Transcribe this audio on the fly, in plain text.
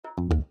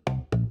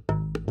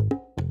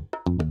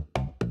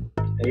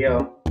Hey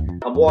yo,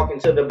 I'm walking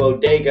to the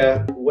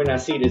bodega when I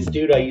see this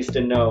dude I used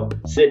to know,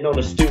 sitting on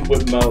the stoop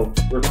with Mo.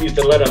 Refuse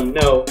to let him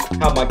know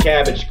how my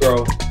cabbage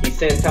grow. He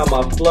sensed how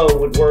my flow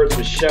with words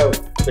was show,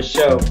 for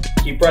show.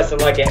 Keep pressing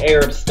like an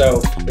Arab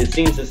stove. It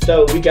seems as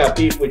though we got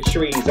beef with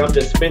trees. I'm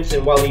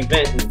dispensing while he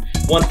venting.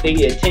 Want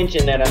the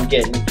attention that I'm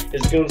getting.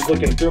 His goons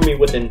looking through me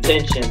with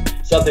intention.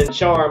 Southern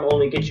charm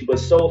only gets you but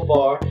so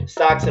far.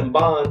 Stocks and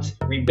bonds,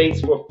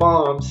 rebates for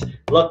farms.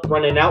 Luck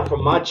running out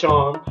from my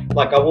charm.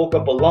 Like I woke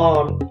up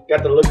alarmed.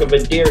 Got the look of a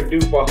dare do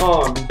for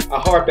harm. I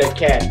harp at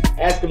cat.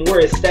 Ask him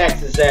where his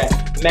stacks is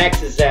at.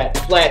 Max is at.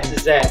 Flats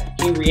is at.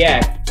 He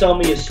react. Tell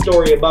me a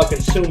story about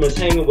consumers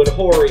hanging with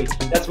Hori.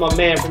 That's my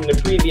man from the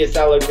previous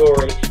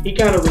allegory. He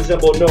kinda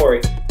resembled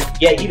Nori.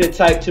 Yeah, he the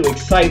type to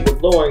excite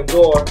with lore and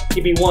gore.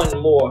 He be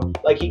wanting more,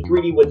 like he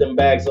greedy with them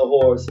bags of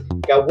whores.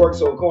 Got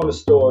works on corner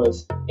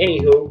stores.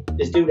 Anywho,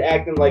 this dude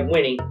acting like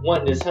Winnie,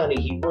 wanting his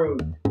honey, he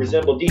rude.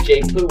 Resemble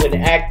DJ Pooh and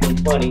acting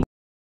funny.